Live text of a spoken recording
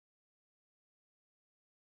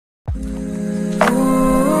Hi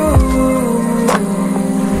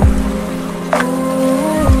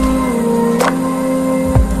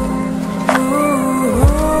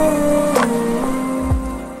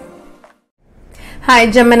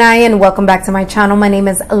Gemini, and welcome back to my channel. My name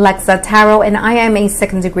is Lexa Tarot, and I am a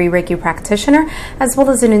second-degree Reiki practitioner as well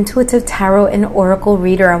as an intuitive tarot and oracle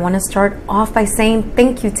reader. I want to start off by saying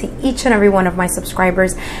thank you to each and every one of my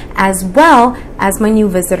subscribers as well as my new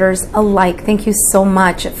visitors alike. Thank you so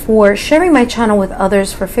much for sharing my channel with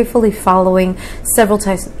others, for faithfully following several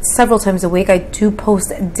times a week. I do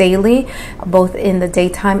post daily, both in the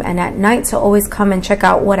daytime and at night, so always come and check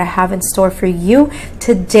out what I have in store for you.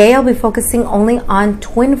 Today I'll be focusing only on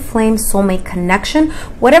twin flame soulmate connection,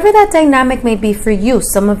 whatever that dynamic may be for you.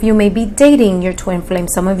 Some of you may be dating your twin flame,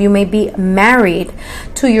 some of you may be married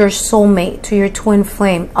to your soulmate, to your twin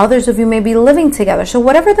flame, others of you may be living together. So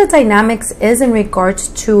whatever the dynamics is in regards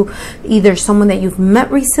to either someone that you've met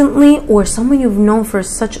recently or someone you've known for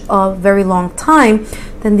such a very long time,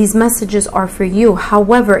 then these messages are for you.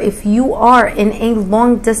 However, if you are in a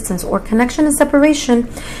long distance or connection and separation,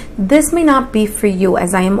 this may not be for you,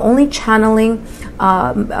 as I am only channeling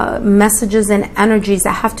messages and energies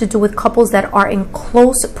that have to do with couples that are in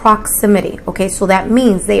close proximity. Okay, so that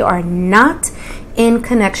means they are not in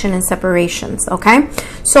connection and separations. Okay,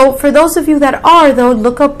 so for those of you that are, though,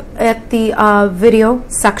 look up at the video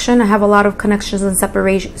section. I have a lot of connections and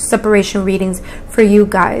separation readings for you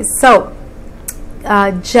guys. So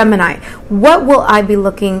Gemini, what will I be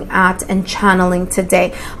looking at and channeling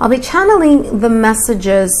today? I'll be channeling the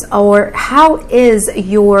messages, or how is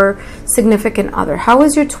your significant other, how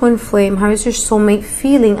is your twin flame, how is your soulmate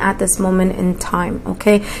feeling at this moment in time?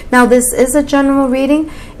 Okay, now this is a general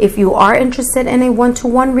reading. If you are interested in a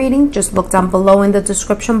one-to-one reading, just look down below in the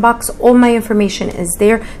description box. All my information is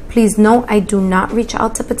there. Please know I do not reach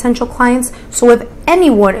out to potential clients, so if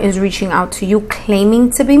anyone is reaching out to you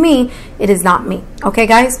claiming to be me, it is not me. Okay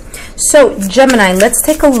guys, so Gemini, let's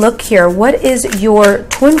take a look here. What is your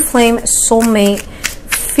twin flame soulmate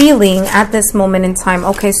feeling at this moment in time?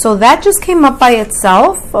 Okay, so that just came up by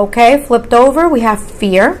itself. Okay, flipped over, we have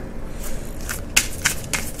fear.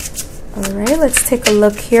 All right, let's take a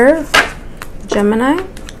look here. Gemini,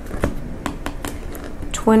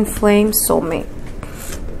 twin flame soulmate.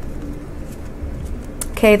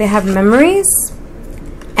 Okay, they have memories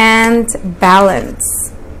and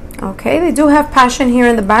balance. Okay, they do have passion here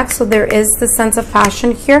in the back, so there is the sense of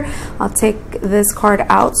passion here. I'll take this card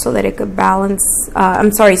out so that it could balance,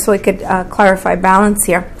 so it could clarify balance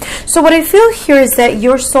here. So what I feel here is that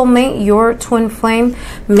your soulmate, your twin flame,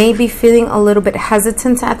 may be feeling a little bit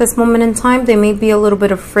hesitant at this moment in time. They may be a little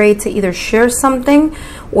bit afraid to either share something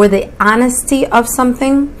or the honesty of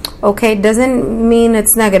something. Okay, doesn't mean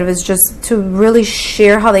it's negative. It's just to really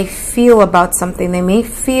share how they feel about something. They may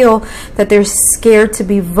feel that they're scared to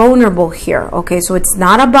be vulnerable here. Okay, so it's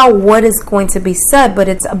not about what is going to be said, but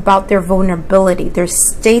it's about their vulnerability, their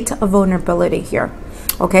state of vulnerability here.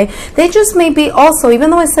 Okay, they just may be also,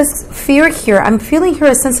 even though it says fear here, I'm feeling here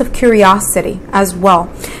a sense of curiosity as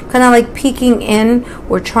well, kind of like peeking in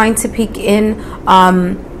or trying to peek in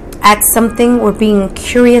at something, or being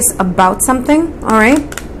curious about something. All right,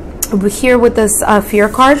 here with this fear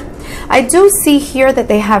card, I do see here that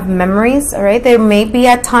they have memories. All right, there may be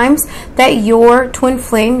at times that your twin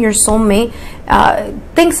flame, your soulmate,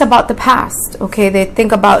 thinks about the past. Okay, they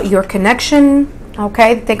think about your connection.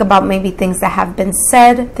 Okay, think about maybe things that have been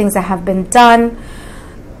said, things that have been done,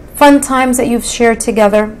 fun times that you've shared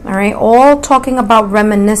together. All right, all talking about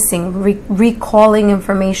reminiscing, recalling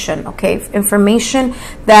information. Okay, information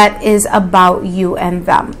that is about you and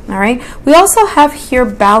them. All right, we also have here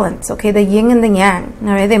balance. Okay, the yin and the yang. All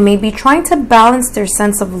right, they may be trying to balance their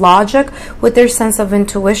sense of logic with their sense of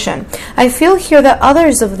intuition. I feel here that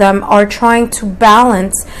others of them are trying to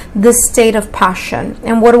balance the state of passion.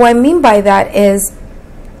 And what do I mean by that is,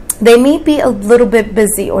 they may be a little bit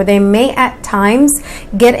busy, or they may at times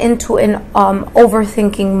get into an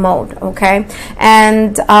overthinking mode. Okay,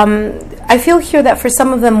 and I feel here that for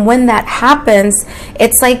some of them, when that happens,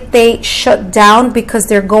 it's like they shut down because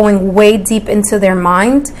they're going way deep into their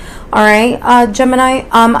mind. All right, Gemini,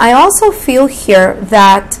 I also feel here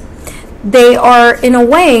that they are in a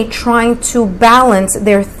way trying to balance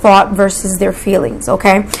their thought versus their feelings.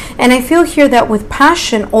 Okay, and I feel here that with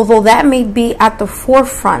passion, although that may be at the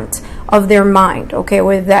forefront of their mind, okay,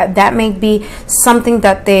 or that may be something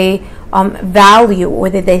that they value,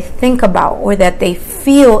 or that they think about, or that they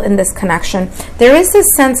feel in this connection, there is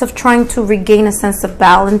this sense of trying to regain a sense of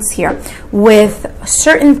balance here with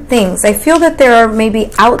certain things. I feel that there are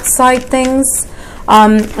maybe outside things.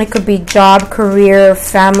 It could be job, career,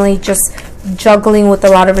 family, just juggling with a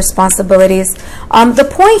lot of responsibilities. The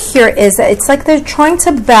point here is that it's like they're trying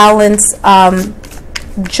to balance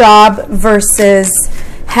job versus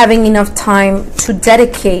having enough time to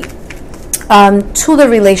dedicate to the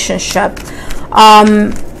relationship,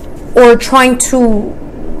 or trying to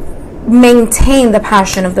maintain the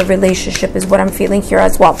passion of the relationship is what I'm feeling here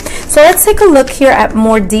as well. So let's take a look here at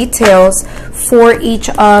more details for each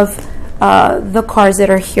of the cards that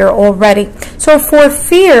are here already. So for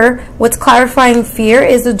fear, what's clarifying fear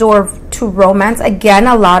is the door to romance. Again,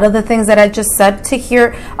 a lot of the things that I just said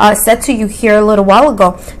to you here a little while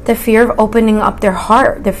ago, the fear of opening up their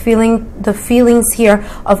heart, the feelings here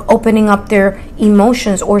of opening up their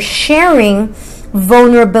emotions or sharing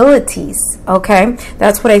vulnerabilities. Okay,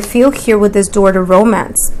 that's what I feel here with this door to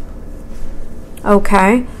romance.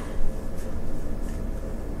 Okay,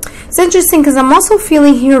 it's interesting because I'm also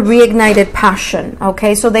feeling here reignited passion.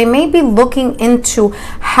 Okay, so they may be looking into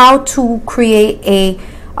how to create a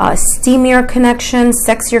steamier connection,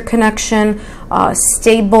 sexier connection,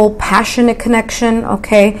 stable, passionate connection.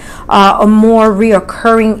 Okay, a more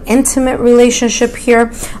reoccurring, intimate relationship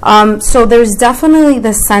here. So there's definitely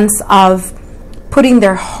the sense of putting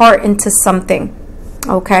their heart into something.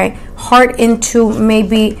 Okay, heart into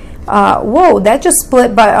maybe whoa, that just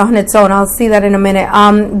split by on its own. I'll see that in a minute.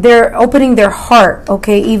 They're opening their heart.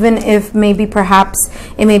 Okay, even if maybe perhaps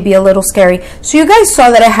it may be a little scary. So you guys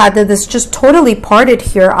saw that I had this just totally parted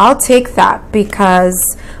here. I'll take that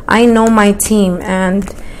because I know my team and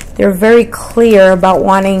they're very clear about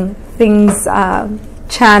wanting things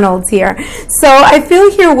channeled here. So I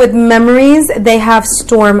feel here with memories, they have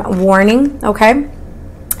storm warning. Okay,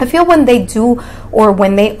 I feel when they do, or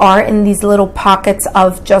when they are in these little pockets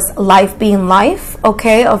of just life being life,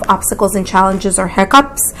 okay, of obstacles and challenges or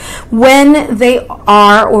hiccups, when they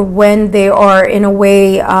are, or when they are in a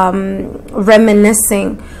way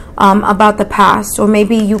reminiscing about the past, or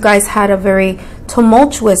maybe you guys had a very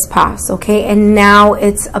tumultuous past, okay, and now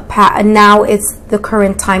it's now it's the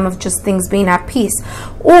current time of just things being at peace.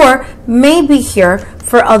 Or maybe here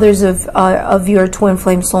for others of your twin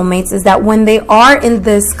flame soulmates is that when they are in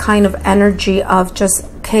this kind of energy of just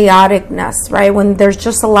chaoticness, right, when there's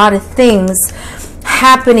just a lot of things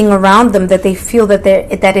happening around them that they feel that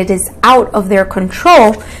it is out of their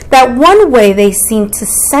control, that one way they seem to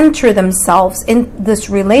center themselves in this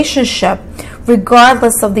relationship,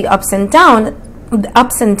 regardless of the ups and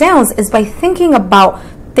downs, is by thinking about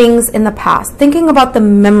things in the past, thinking about the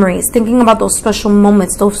memories, thinking about those special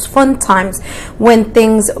moments, those fun times when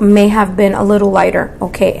things may have been a little lighter,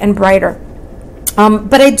 okay, and brighter.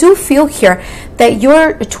 But I do feel here that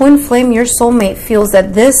your twin flame, your soulmate, feels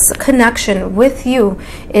that this connection with you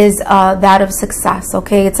is that of success,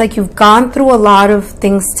 okay? It's like you've gone through a lot of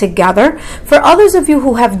things together. For others of you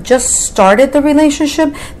who have just started the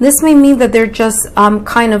relationship, this may mean that they're just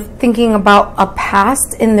kind of thinking about a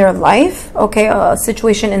past in their life, okay? A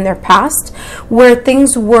situation in their past where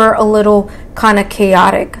things were a little kind of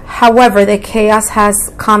chaotic. However, the chaos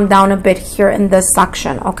has calmed down a bit here in this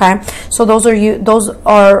section, okay? So those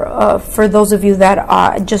are for those of you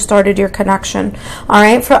that just started your connection. All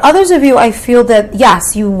right, for others of you, I feel that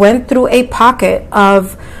yes, you went through a pocket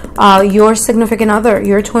of your significant other,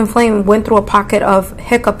 your twin flame went through a pocket of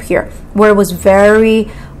hiccup here where it was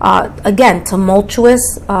very again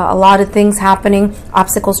tumultuous, a lot of things happening,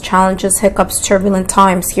 obstacles, challenges, hiccups, turbulent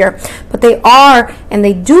times here. But they are, and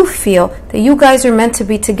they do feel that you guys are meant to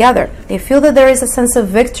be together. They feel that there is a sense of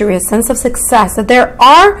victory, a sense of success, that there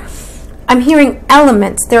are, I'm hearing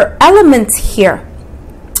elements, there are elements here,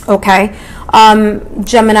 okay,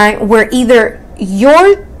 Gemini, where either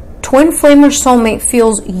your twin flame or soulmate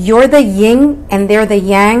feels you're the yin and they're the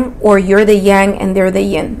yang, or you're the yang and they're the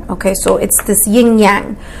yin. Okay, so it's this yin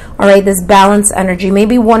yang, all right, this balance energy.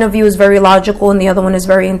 Maybe one of you is very logical and the other one is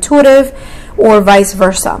very intuitive, or vice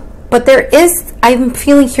versa. But there is, I'm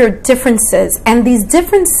feeling here, differences, and these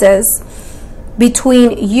differences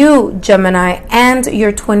between you, Gemini, and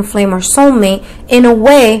your twin flame or soulmate in a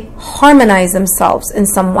way harmonize themselves in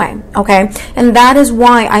some way, okay? And that is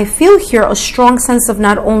why I feel here a strong sense of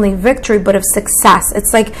not only victory but of success.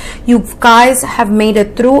 It's like you guys have made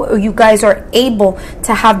it through, or you guys are able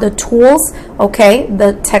to have the tools, okay,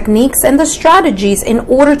 the techniques and the strategies in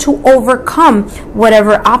order to overcome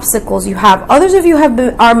whatever obstacles you have. Others of you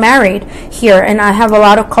are married here, and I have a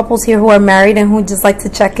lot of couples here who are married and who just like to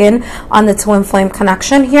check in on the twin flame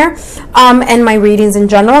connection here, and my readings in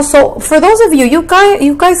general. So for those of you, you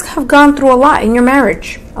guys have gone through a lot in your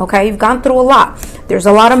marriage, okay? You've gone through a lot. There's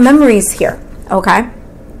a lot of memories here, okay?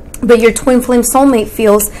 But your twin flame soulmate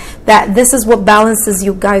feels that this is what balances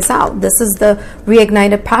you guys out. This is the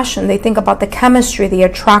reignited passion. They think about the chemistry, the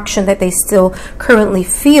attraction that they still currently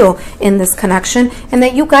feel in this connection, and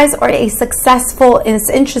that you guys are a successful, and it's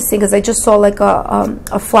interesting because I just saw like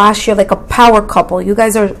a flash here, like a power couple. You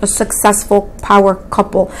guys are a successful power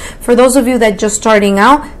couple. For those of you that just starting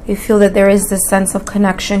out, you feel that there is this sense of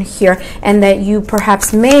connection here, and that you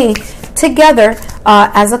perhaps may together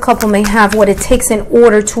as a couple may have what it takes in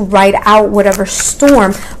order to ride out whatever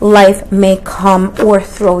storm life may come or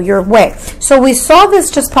throw your way. So we saw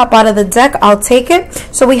this just pop out of the deck. I'll take it.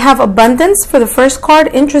 So we have abundance for the first card.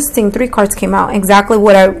 Interesting, 3 cards came out, exactly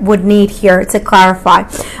what I would need here to clarify.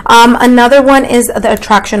 Another one is the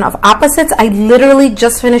attraction of opposites. I literally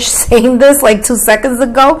just finished saying this like 2 seconds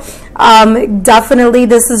ago. Definitely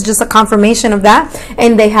this is just a confirmation of that.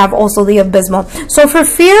 And they have also the abysmal. So for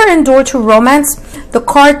fear and door to romance, the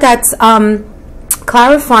card that's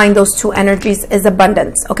clarifying those 2 energies is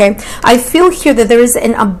abundance. Okay, I feel here that there is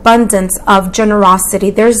an abundance of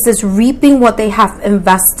generosity. There's this reaping what they have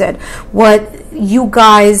invested, what you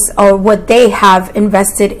guys or what they have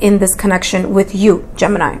invested in this connection with you,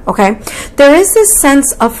 Gemini. Okay, there is this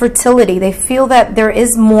sense of fertility. They feel that there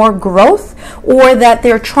is more growth, or that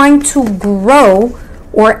they're trying to grow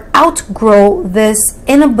or outgrow this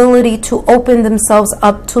inability to open themselves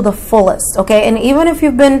up to the fullest. Okay, and even if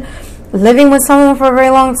you've been living with someone for a very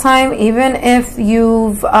long time, even if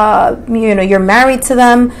you've you're married to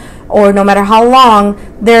them, or no matter how long,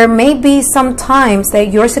 there may be some times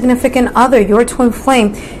that your significant other, your twin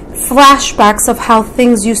flame, flashbacks of how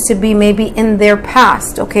things used to be maybe in their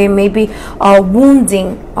past. Okay, maybe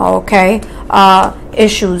wounding, okay,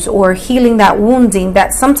 issues, or healing that wounding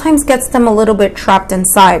that sometimes gets them a little bit trapped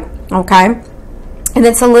inside. Okay, and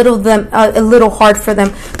it's a little hard for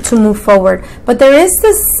them to move forward. But there is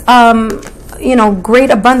this great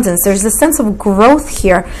abundance. There's a sense of growth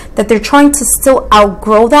here, that they're trying to still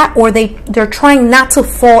outgrow that, or they're trying not to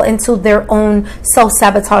fall into their own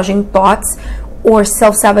self-sabotaging thoughts or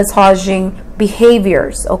self-sabotaging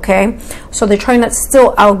behaviors. Okay, so they're trying to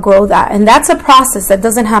still outgrow that, and that's a process that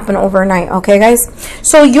doesn't happen overnight. Okay, guys,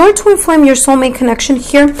 so your twin flame, your soulmate connection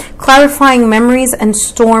here, clarifying memories and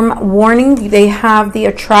storm warning. They have the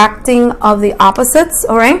attracting of the opposites.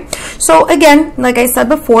 All right, so again, like I said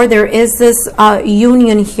before, there is this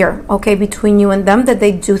union here, okay, between you and them, that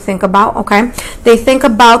they do think about. Okay, they think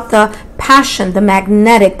about the passion, the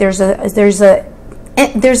magnetic. There's an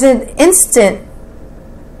instant.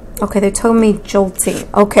 Okay, they told me jolting.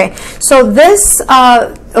 Okay, so this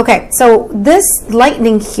so this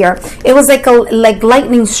lightning here, it was like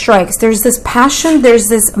lightning strikes. There's this passion, there's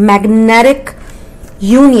this magnetic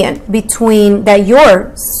union between that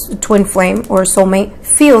your twin flame or soulmate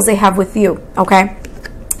feels they have with you. Okay,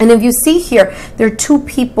 and if you see here, there are 2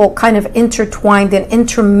 people kind of intertwined and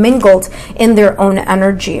intermingled in their own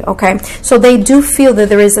energy. Okay, so they do feel that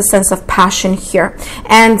there is a sense of passion here.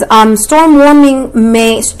 And storm warning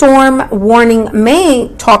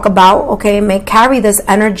may talk about, okay, may carry this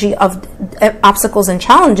energy of obstacles and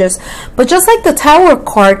challenges. But just like the Tower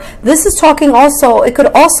card, this is talking also, it could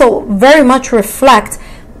also very much reflect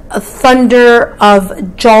a thunder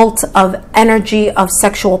of jolt of energy, of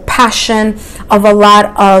sexual passion, of a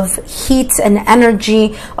lot of heat and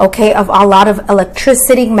energy, okay, of a lot of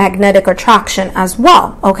electricity, magnetic attraction as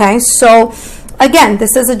well. Okay, so again,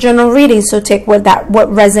 this is a general reading, so take what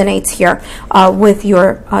resonates here with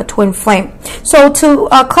your twin flame. So to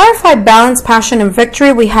clarify balance, passion, and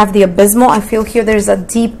victory, we have the abysmal. I feel here there's a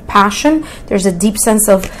deep passion, there's a deep sense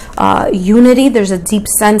of unity, there's a deep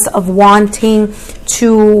sense of wanting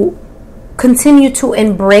to continue to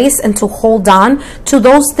embrace and to hold on to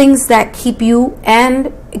those things that keep you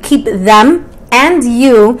and keep them and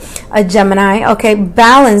you, a Gemini, okay,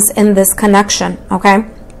 balance in this connection. Okay,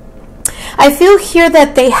 I feel here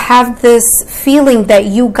that they have this feeling that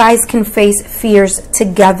you guys can face fears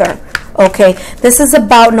together. Okay, this is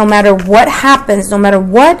about no matter what happens, no matter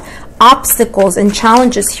what obstacles and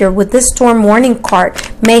challenges here with this storm warning card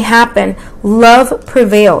may happen, love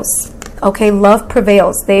prevails. Okay, love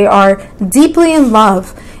prevails. They are deeply in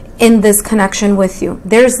love in this connection with you.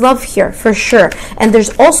 There's love here for sure, and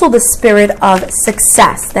there's also the spirit of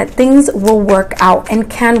success, that things will work out and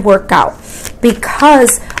can work out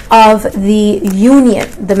because of the union,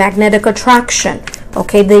 the magnetic attraction,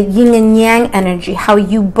 okay, the yin and yang energy, how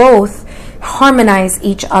you both harmonize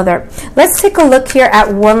each other. Let's take a look here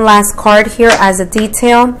at one last card here as a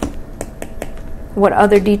detail. What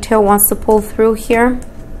other detail wants to pull through here?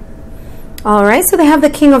 All right, so they have the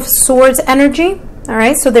King of Swords energy. All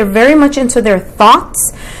right, so they're very much into their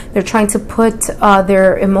thoughts. They're trying to put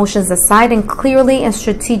their emotions aside and clearly and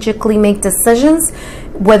strategically make decisions,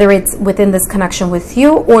 whether it's within this connection with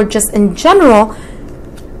you or just in general,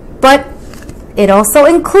 but it also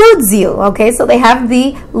includes you. Okay, so they have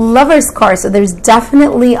the Lovers card, so there's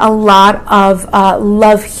definitely a lot of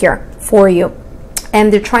love here for you.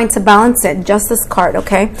 And they're trying to balance it. Justice card,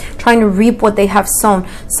 okay? Trying to reap what they have sown.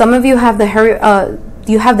 Some of you have the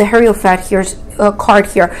Hierophant here, card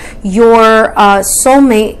here. Your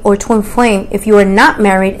soulmate or twin flame, if you are not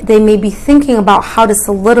married, they may be thinking about how to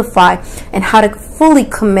solidify and how to fully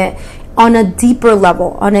commit on a deeper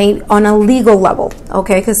level, on a legal level,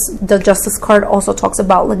 okay? Because the Justice card also talks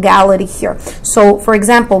about legality here. So for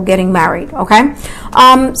example, getting married, okay?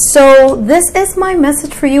 So this is my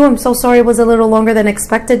message for you. I'm so sorry it was a little longer than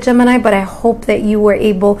expected, Gemini, but I hope that you were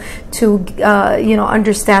able to you know,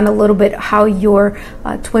 understand a little bit how your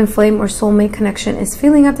twin flame or soulmate connection is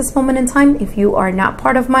feeling at this moment in time. If you are not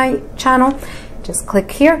part of my channel, just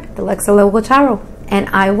click here, the Lexa Tarot, and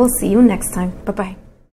I will see you next time. Bye-bye.